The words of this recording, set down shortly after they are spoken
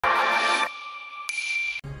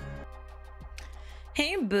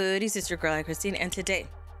Hey buddies, it's your girl AyChristene, and today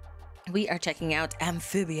we are checking out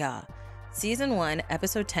Amphibia, Season 1,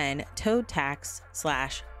 Episode 10, Toad Tax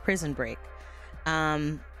 / Prison Break.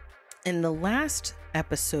 In the last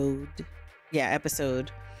episode,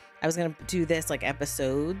 I was going to do this like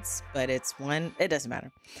episodes, but it doesn't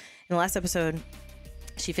matter. In the last episode,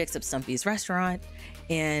 she fixed up Stumpy's restaurant,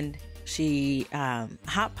 and she,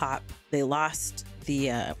 Hot Pop, they lost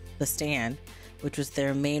the stand, which was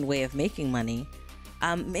their main way of making money.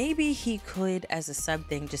 Maybe he could, as a sub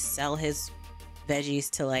thing, just sell his veggies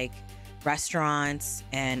to like restaurants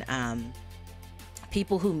and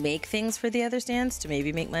people who make things for the other stands to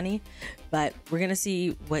maybe make money. But we're gonna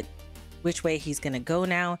see which way he's gonna go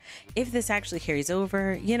now. If this actually carries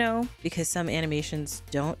over, because some animations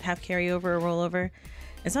don't have carryover or rollover,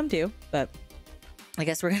 and some do. But I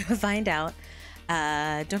guess we're gonna find out.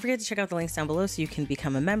 Don't forget to check out the links down below so you can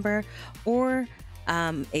become a member or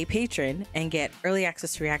a patron and get early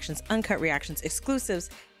access to reactions, uncut reactions, exclusives,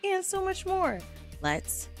 and so much more.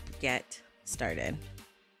 Let's get started.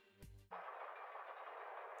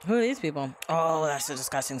 Who are these people? Oh, that's a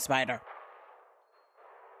disgusting spider.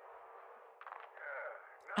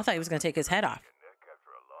 I thought he was going to take his head off.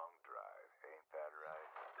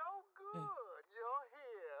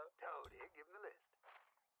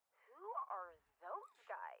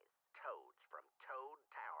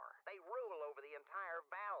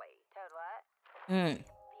 Big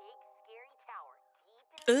scary tower deep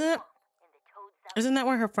in the Toad South. Isn't that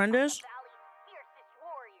where her friend is? Valley's fiercest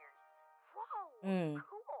warriors.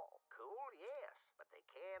 Whoa, cool, yes, but they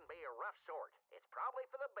can be a rough sort. It's probably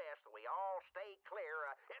for the best that we all stay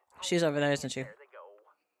clear. She's over there, isn't she? There they go.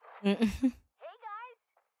 Hey guys,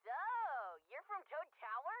 so you're from Toad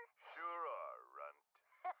Tower? Sure are, runt.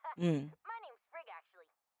 My name's Sprig, actually.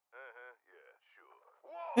 Yeah, sure.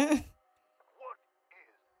 Whoa! What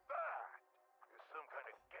is that? It's some kind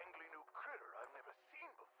of gangly new critter I've never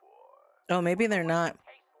seen before. Oh, maybe they're not.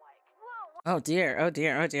 Tastes like. Whoa, Oh dear. not for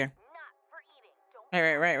eating. Don't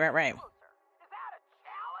Right. closer. Is that a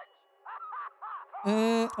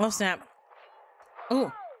challenge? Oh snap.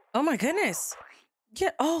 Oh my goodness.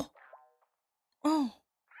 Yeah. Oh. That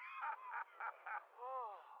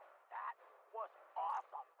was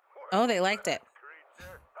awesome. Oh, they liked it.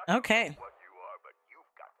 Creature, Okay. what you are, but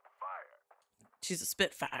you've got fire. She's a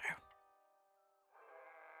Spitfire.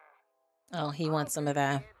 Oh, he wants some of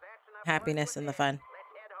the happiness and the fun. Let's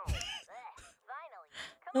head home. Finally.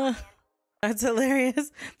 Come on, man. That's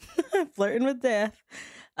hilarious. Flirting with death.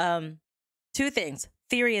 Two things.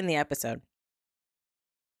 Theory in the episode.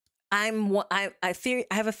 I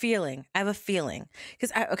have a feeling.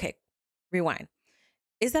 Because okay, rewind.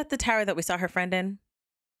 Is that the tower that we saw her friend in?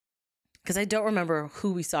 Because I don't remember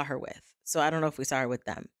who we saw her with. So I don't know if we saw her with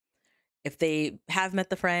them. If they have met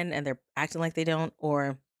the friend and they're acting like they don't,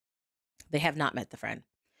 or they have not met the friend.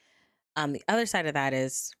 The other side of that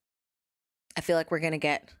is I feel like we're going to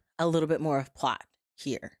get a little bit more of plot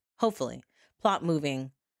here. Hopefully. Plot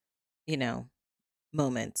moving,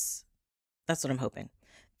 moments. That's what I'm hoping.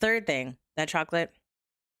 Third thing, that chocolate,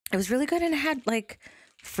 it was really good and it had like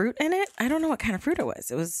fruit in it. I don't know what kind of fruit it was.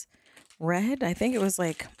 It was red. I think it was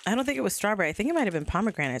I don't think it was strawberry. I think it might have been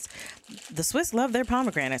pomegranates. The Swiss love their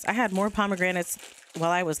pomegranates. I had more pomegranates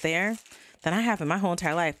while I was there than I have in my whole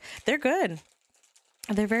entire life. They're good.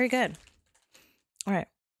 They're very good. All right,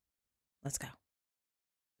 let's go.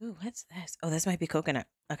 Ooh, what's this? Oh, this might be coconut.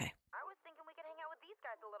 Okay. I was thinking we could hang out with these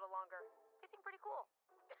guys a little longer. They seem pretty cool.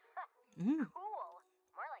 Mm. Cool.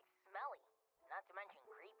 More like smelly. Not to mention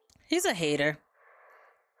creepy. He's a hater,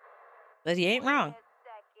 but he ain't wrong. Wait a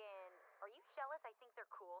second. Are you jealous I think they're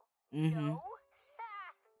cool? Mm-hmm. No?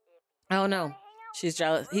 Oh no, she's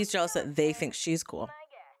jealous. He's jealous that they think she's cool. I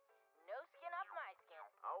guess. No skin off my skin.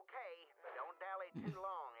 Okay, don't dally too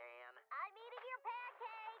long, Anne. I'm eating your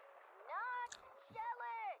pancake. Not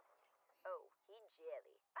jealous. Oh, he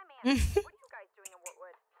jelly. I'm Anne. What are you guys doing in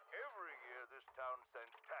Woodwood? Every year this town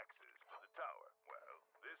sends taxes to the tower. Well,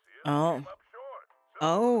 this year Oh. we came up short. So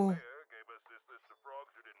Oh. the mayor gave us this list of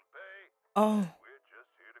frogs who didn't pay. Oh. We're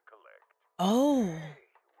just here to collect. Oh.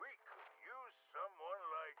 Hey, we could use someone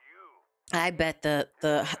like you. I bet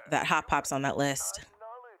that Hot Pop's on that list.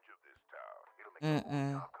 Knowledge of this town. It'll make the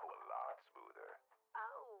Mm-mm. whole go a lot smoother.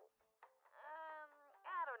 Oh.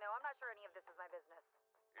 I don't know. I'm not sure any of this is my business.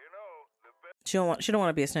 You know, the best She don't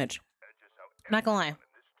want to be a snitch. is just how Not gonna lie. everyone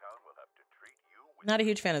in this town will have to treat you with Not a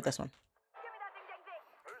huge fan of this one. Give me that ding.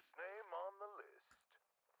 first name on the list.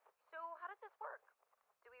 So, how does this work?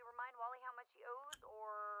 Do we remind Wally how much he owes, or...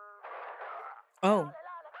 Oh,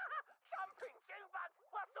 Something, Gilbert.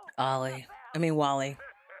 What's so Wally. I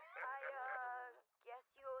guess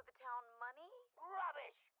you owe the town money? rubbish?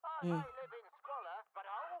 Mm. might live in squalor, but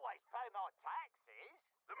I always pay my taxes.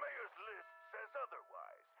 The mayor's list says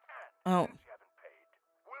otherwise. Oh. And since you haven't paid,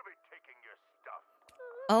 we'll be taking your stuff.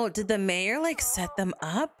 Oh, did the mayor like set them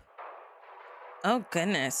up? Oh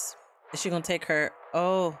goodness. Is she gonna take her?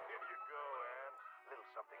 Oh, Here you go, Anne. Little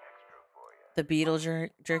something extra for you. the beetle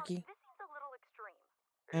jerky. This seems a little extreme.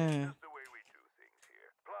 It's Mm. just the way we do things here.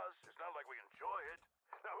 Plus, it's not like we enjoy it.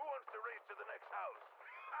 Now, who wants to race to the next house?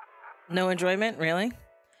 No enjoyment, really?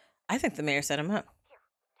 I think the mayor set him up. Here,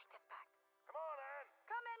 take this back. Come on, Anne.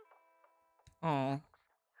 Coming. Oh.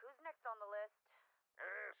 Who's next on the list?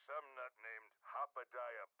 Some nut named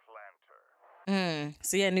Hoppadiah Planter.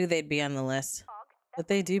 See, I knew they'd be on the list, Frog? but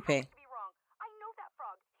they do pay. Has to be wrong. I know that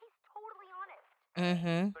frog. He's totally honest.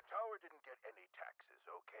 The tower didn't get any taxes,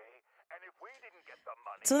 okay? And if we didn't get the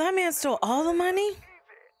money... So that man stole all the money? He's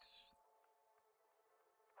it.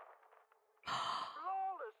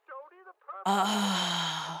 Flawless, Tony, the perfect. Oh.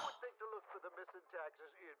 I would think to look for the missing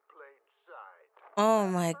taxes in plain sight. Oh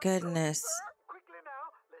my goodness. Quickly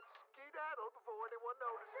now, let's skedaddle before anyone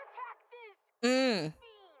notices. The taxes. Mm.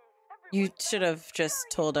 You should have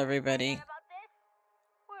just told everybody. About this?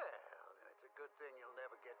 Well, it's a good thing you'll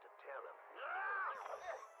never get to tell him.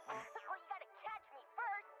 Oh, you gotta catch me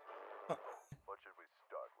first. What should we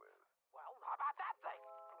start with? Well, how about that thing?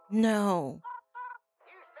 No.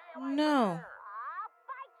 You stay away No. from her. I'll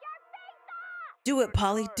bite your face off. Do it,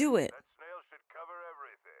 Polly. Do it. That snail should cover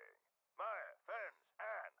everything. Maya, Fens,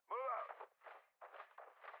 Anne, move out.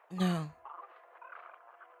 No.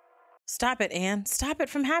 Stop it, Anne. Stop it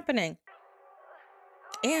from happening.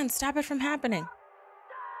 Anne, stop it from happening.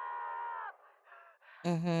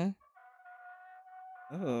 Mm-hmm.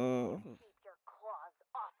 Oh. Keep your claws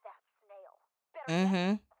off that snail. Better yet,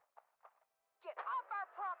 Mm-hmm. get off our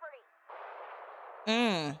property.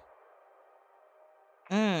 Mm.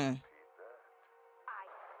 Mm. I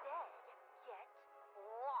said get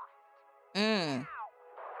lost. Mm.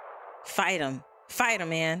 Fight him. Fight him,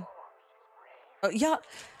 man. Oh,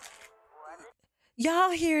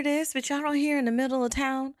 y'all hear this, but y'all don't hear in the middle of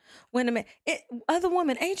town when the man, other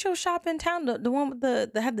woman, ain't your shop in town? The one with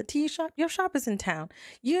the had the tea shop. Your shop is in town.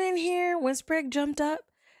 You didn't hear when Sprague jumped up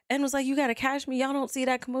and was like, "You gotta catch me." Y'all don't see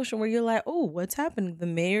that commotion where you're like, "Oh, what's happening? The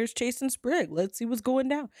mayor's chasing Sprague. Let's see what's going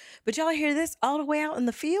down." But y'all hear this all the way out in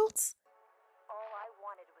the fields. All I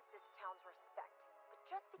wanted was this town's respect. But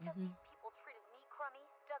just because these people treated me crummy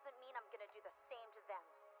doesn't mean I'm gonna do the same to them.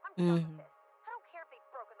 I'm done with this. I don't care if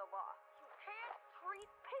they've broken the law. You can't treat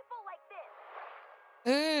people like this.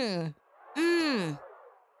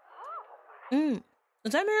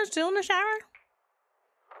 Is that man still in the shower?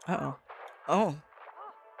 Uh-oh. Oh.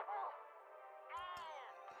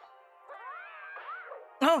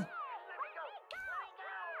 Oh. How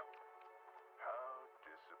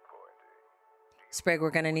disappointing. Sprague, we're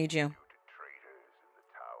gonna need you. To traitors in the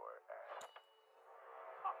tower,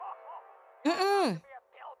 Anne. Mm-mm. Be a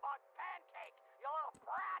pillbox pancake, you little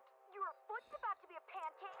brat. Your foot's about to be a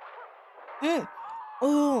pancake.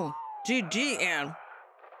 Oh. GG, Anne.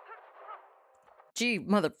 G,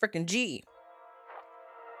 motherfucking G.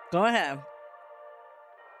 Go ahead.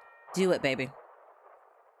 Do it, baby.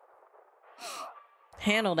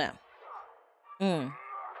 Handle that.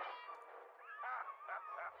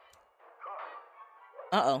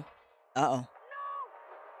 Uh-oh. Uh-oh.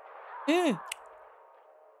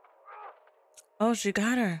 Oh, she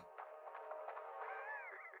got her.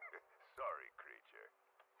 Sorry, creature.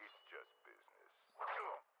 It's just business.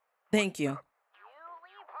 Thank you. You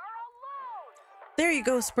leave her alone. There you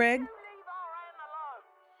go, Sprague. Leave her alone.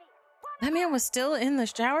 That man was still in the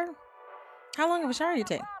shower? How long of a shower you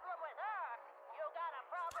take? Problem with her. You got a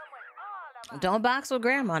problem with all of us. Don't box with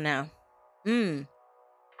grandma now.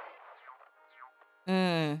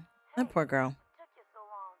 That poor girl. Took you so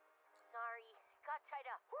long. Sorry. Got tied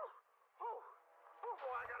up. Oh,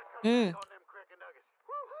 boy, I gotta cut back on them cricket nuggets.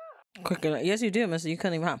 Quicker. Yes, you do, mister. You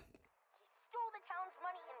couldn't even help. He stole the town's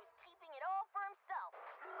money and was keeping it all for himself.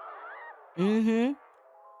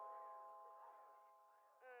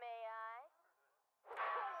 May I?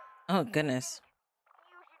 Oh, goodness.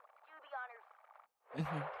 You should do the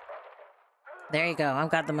honors. There you go. I'm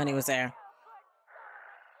glad the money was there.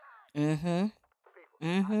 I needed the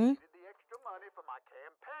extra money for my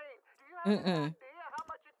campaign. Do you have any idea how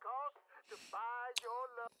much it costs to buy your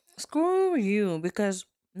love? Screw you, because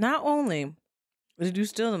not only did you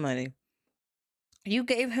steal the money, you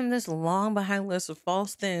gave him this long behind list of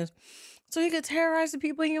false things so he could terrorize the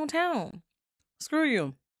people in your town. Screw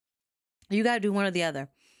you. You got to do one or the other.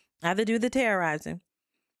 Either do the terrorizing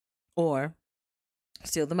or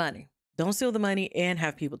steal the money. Don't steal the money and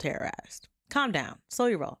have people terrorized. Calm down. Slow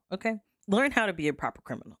your roll, okay? Learn how to be a proper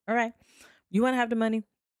criminal. All right. You want to have the money?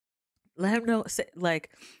 Let him know. Say, like,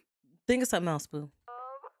 think of something else, boo. And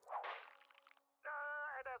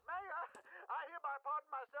as mayor, I hereby pardon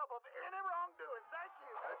myself of any wrongdoing. Thank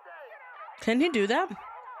you. Good day. Can he do that?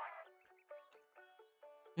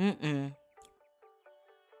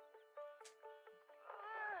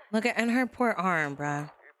 Look at, and her poor arm, bruh. If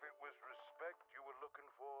it was respect you were looking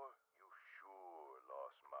for, you sure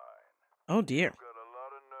lost mine. Oh, dear. You've got a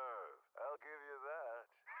lot of nerve. I'll give you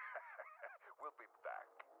that. We'll be back,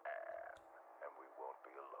 Anne, and we won't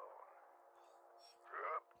be alone.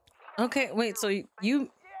 Okay, wait, so you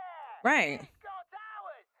right.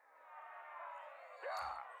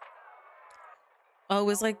 Oh, it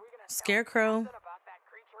was like Scarecrow. Oh,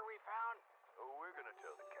 we're gonna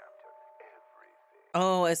tell the captain everything.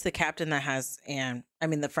 Oh, it's the captain that has Anne. I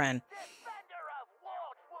mean, the friend.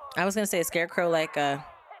 I was going to say a Scarecrow like a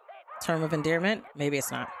term of endearment. Maybe it's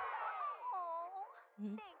not.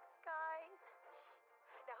 Thanks, guys.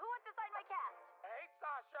 Now, who wants to sign my cast? Hey,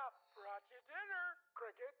 Sasha, brought you dinner.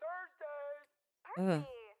 Cricket Thursdays. Ugh.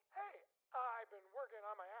 Hey, I've been working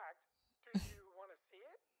on my act. Do you want to see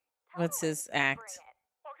it? What's his act?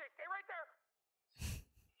 Okay, stay right there.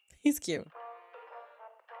 He's cute.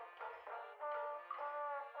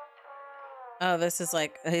 Oh, this is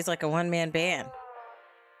like, he's like a one-man band.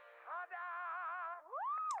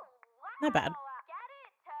 Not bad. Get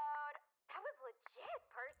it, Toad. That was legit,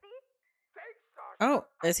 Percy. Thanks, Sasha. Oh,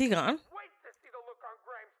 is he gone? Wait to see the look on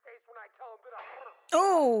Graham's face when I tell him that I'm...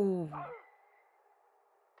 Oh.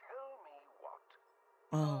 Tell me what?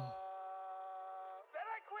 Oh. Then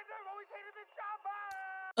I quit. I've always hated this job.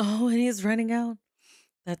 Oh, and he's running out.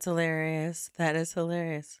 That's hilarious. That is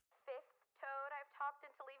hilarious. Fifth Toad I've talked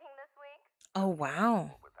into leaving this week. Oh,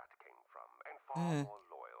 wow. Where that came from, and far Mm. more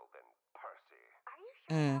loyal than Percy. Are you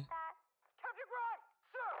sure about that? Captain Grant,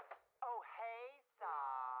 sir. Oh, hey, son.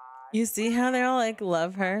 You see how they all like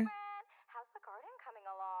love her? How's the garden coming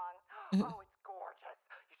along? Oh, it's gorgeous.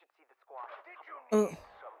 You should see the squash. Did you Oh. need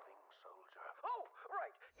something, soldier? Oh,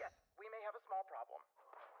 right. Yes, we may have a small problem.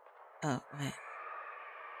 Oh, wait.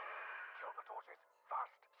 Kill the torches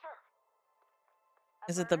fast, sir.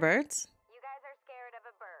 Is it the birds? You guys are scared of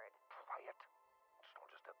a bird. Quiet. It's not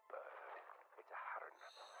just a bird. It's a heron. A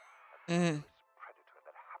Mm. dangerous predator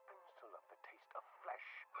that happens to love the taste of flesh.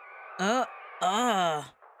 Oh,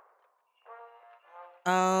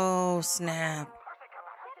 oh, snap. Percy, come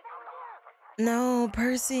back. Percy, come back. No,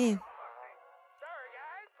 Percy. Sorry,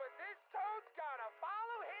 guys, but this toad's gotta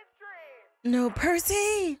follow his dreams. No,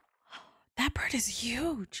 Percy. That bird is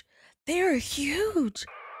huge. They are huge.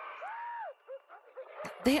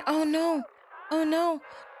 Oh no. Oh no.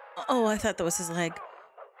 Oh, I thought that was his leg.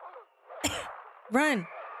 Run.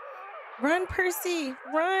 Run, Percy.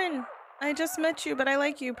 Run. I just met you, but I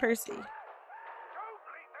like you, Percy. Don't leave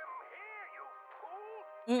them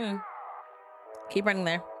here, you fool. Keep running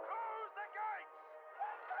there. Close the gates.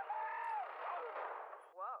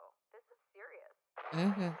 Whoa, this is serious.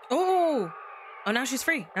 Oh. Oh, now she's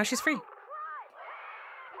free. Now she's free.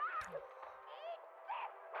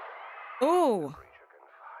 Oh. Creature can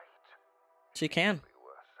fight. She can. Be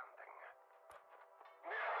worth something.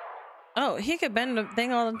 Oh, he could bend the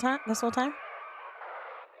thing all the time, this whole time?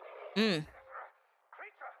 Creature,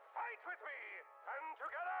 fight with me, and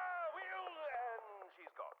together we'll... And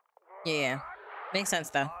she's gone. Yeah. Makes sense,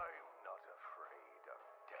 though. I'm not afraid of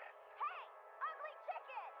death.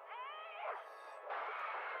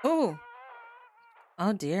 Oh.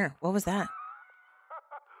 Oh, dear. What was that?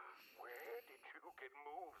 Where did you get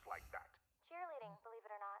moves like that? Cheerleading, believe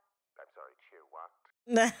it or not. I'm sorry, cheer what?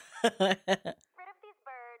 Rid of these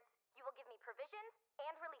birds. You will give me provisions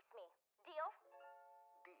and release me. Deal?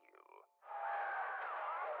 Deal.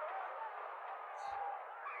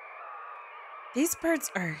 These birds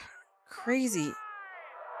are crazy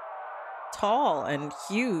tall and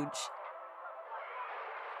huge.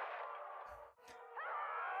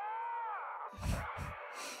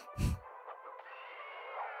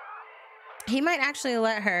 He might actually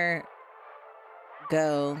let her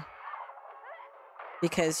go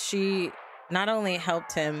because she not only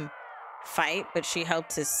helped him fight, but she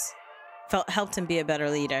helped helped him be a better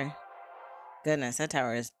leader. Goodness, that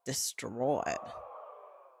tower is destroyed. Toads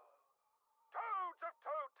of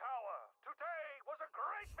Toad Tower, today was a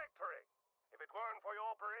great victory. If it weren't for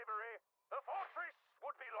your bravery, the fortress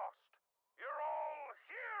would be lost. You're all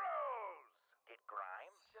heroes. Did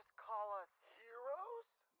Grimes just call us heroes?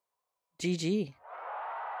 GG.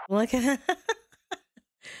 Look at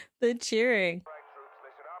the cheering. Right, troops,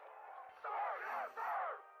 listen up.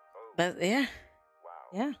 Oh, But yeah,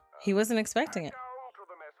 wow. yeah, he wasn't expecting it. Down to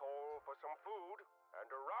the mess hall for some food and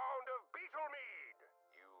a round of beef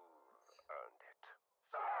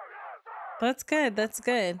That's good. That's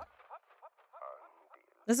good.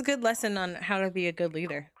 That's a good lesson on how to be a good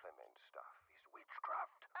leader.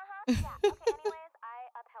 Yeah. Okay, anyways, I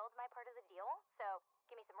upheld my part of the deal, so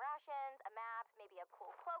give me some rations, a map, maybe a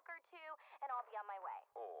cool cloak or two, and I'll be on my way.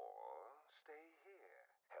 Or stay here.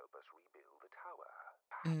 Help us rebuild the tower.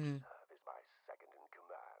 Serve as my second in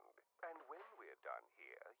command. And when we're done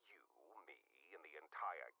here, you, me, and the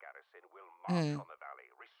entire garrison will march on the valley,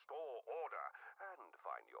 restore order, and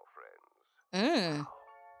find your friends.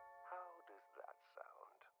 How does that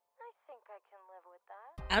sound? I think I can live with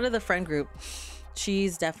that. Out of the friend group,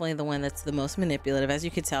 she's definitely the one that's the most manipulative. As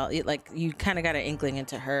you could tell, like you kind of got an inkling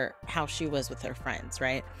into her, how she was with her friends,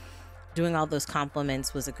 right? Doing all those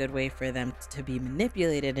compliments was a good way for them to be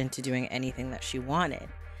manipulated into doing anything that she wanted.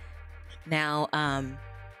 Now,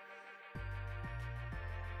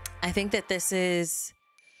 I think that this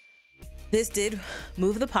did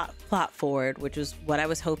move the plot forward, which was what I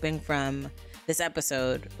was hoping from this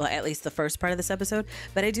episode, well, at least the first part of this episode.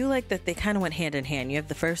 But I do like that they kind of went hand in hand. You have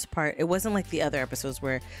the first part. It wasn't like the other episodes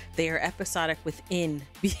where they are episodic within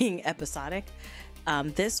being episodic.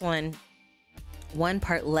 This one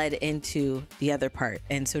part led into the other part.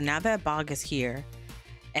 And so now that Bog is here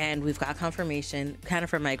and we've got confirmation kind of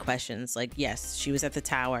from my questions, like, yes, she was at the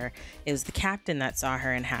tower. It was the captain that saw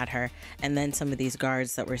her and had her. And then some of these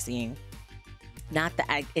guards that we're seeing, not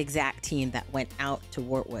the exact team that went out to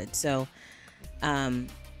Wartwood. So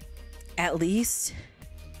at least,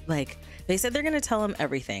 like, they said they're going to tell him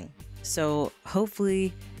everything. So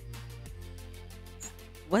hopefully,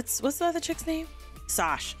 what's the other chick's name?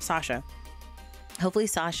 Sasha. Hopefully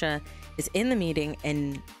Sasha is in the meeting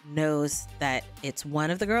and knows that it's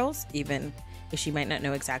one of the girls, even if she might not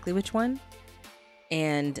know exactly which one.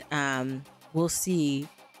 And we'll see.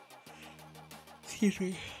 Excuse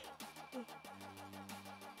me.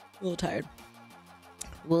 A little tired.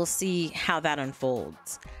 We'll see how that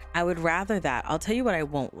unfolds. I would rather that. I'll tell you what I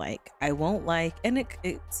won't like. I won't like, and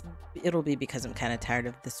it'll be because I'm kind of tired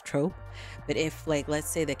of this trope. But if, like, let's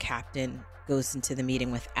say the captain goes into the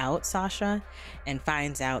meeting without Sasha and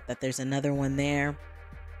finds out that there's another one there,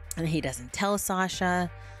 and he doesn't tell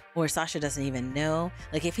Sasha, or Sasha doesn't even know.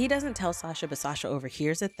 Like, if he doesn't tell Sasha, but Sasha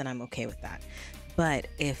overhears it, then I'm okay with that. But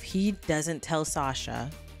if he doesn't tell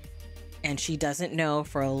Sasha, and she doesn't know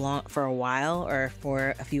for a while or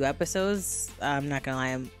for a few episodes, I'm not gonna lie,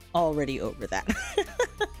 I'm already over that.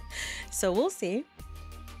 So we'll see.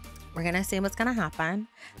 We're gonna see what's gonna happen.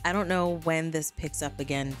 I don't know when this picks up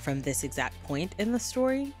again from this exact point in the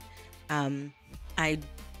story. I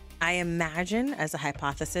imagine, as a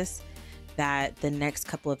hypothesis, that the next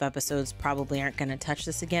couple of episodes probably aren't gonna touch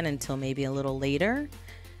this again until maybe a little later.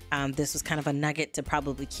 This was kind of a nugget to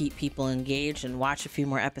probably keep people engaged and watch a few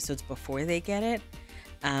more episodes before they get it.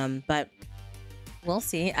 But we'll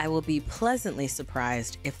see. I will be pleasantly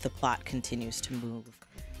surprised if the plot continues to move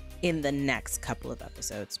in the next couple of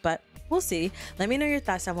episodes, but we'll see. Let me know your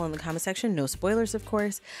thoughts down below in the comment section. No spoilers, of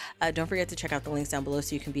course. Don't forget to check out the links down below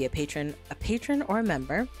so you can be a patron or a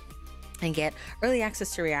member and get early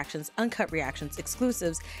access to reactions, uncut reactions,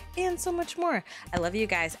 exclusives, and so much more. I love you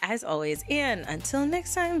guys as always, and until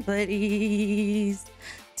next time, buddies,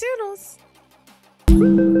 toodles.